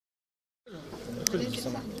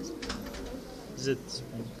زد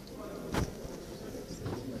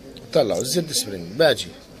طلعوا الزد سبرينج. باجي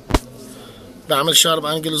بعمل شارب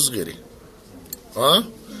انجل صغيره،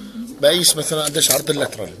 بقيس مثلا قديش عرض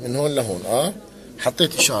اللاترال من هون لهون،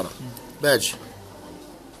 حطيت اشاره، باجي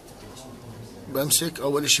بمسك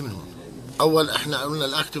اول اشي من هون. اول احنا قلنا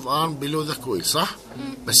الاكتف ارم بلو ذا كويل، صح؟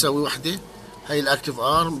 بسوي وحده، هي الاكتف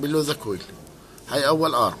ارم بلو ذا كويل، هي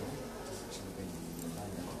اول ارم،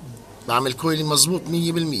 بعمل كويلي مظبوط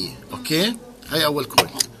 100%. اوكي، هي اول كويل.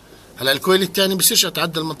 هلا الكويل الثاني بصيرش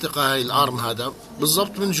اتعدى المنطقه هاي الارم هذا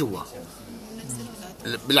بالضبط من جوا،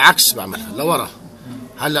 بالعكس بعملها لورا.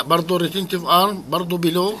 هلا برضه ريتنتيف ارم برضه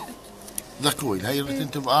بلو ذا كويل، هي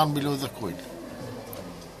ريتنتيف ارم بلو ذا كويل.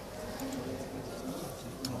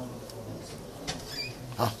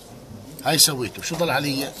 هاي سويته. شو ضل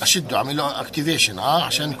علي؟ اشده، اعمل له اكتيفيشن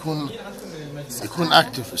عشان يكون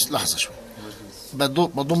اكتف. لحظه شوي،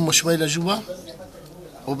 بضمه شوي لجوا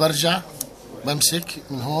وبرجع بمسك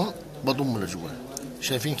من هون بضمه لجوا.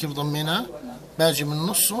 شايفين كيف ضميناه؟ باجي من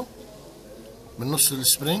نصه، من نص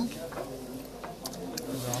السبرينج.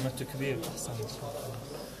 اذا عملته كبير احسن.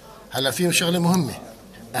 هلا في شغله مهمه،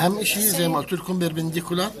 اهم شيء زي ما قلت لكم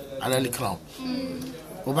بيربنديكولار على الكراون،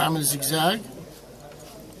 وبعمل زجزاج.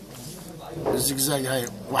 الزجزاج هاي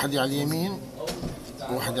واحدة على اليمين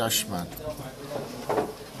وواحدة على الشمال،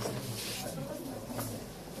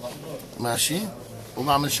 ماشي،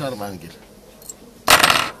 وبعمل شارب انجل.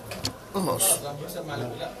 خلاص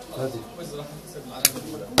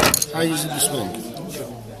هاي زد سبرينج.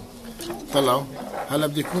 طلعوا. هلا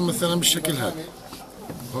بدي يكون مثلا بالشكل هذا.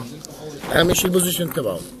 اهم شيء البوزيشن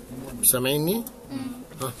تبعه، سامعيني؟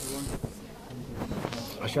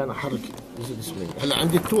 عشان احرك زد سبرينج. هلا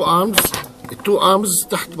عندي التو ارمز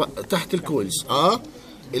تحت الكويلز،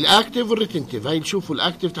 الاكتف والريتنتيف. هاي تشوفوا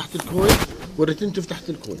الاكتف تحت الكويل والريتنتيف تحت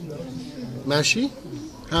الكويل، ماشي.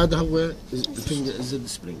 هذا هو الزد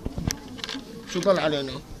سبرينج. شو ضل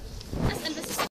علينا؟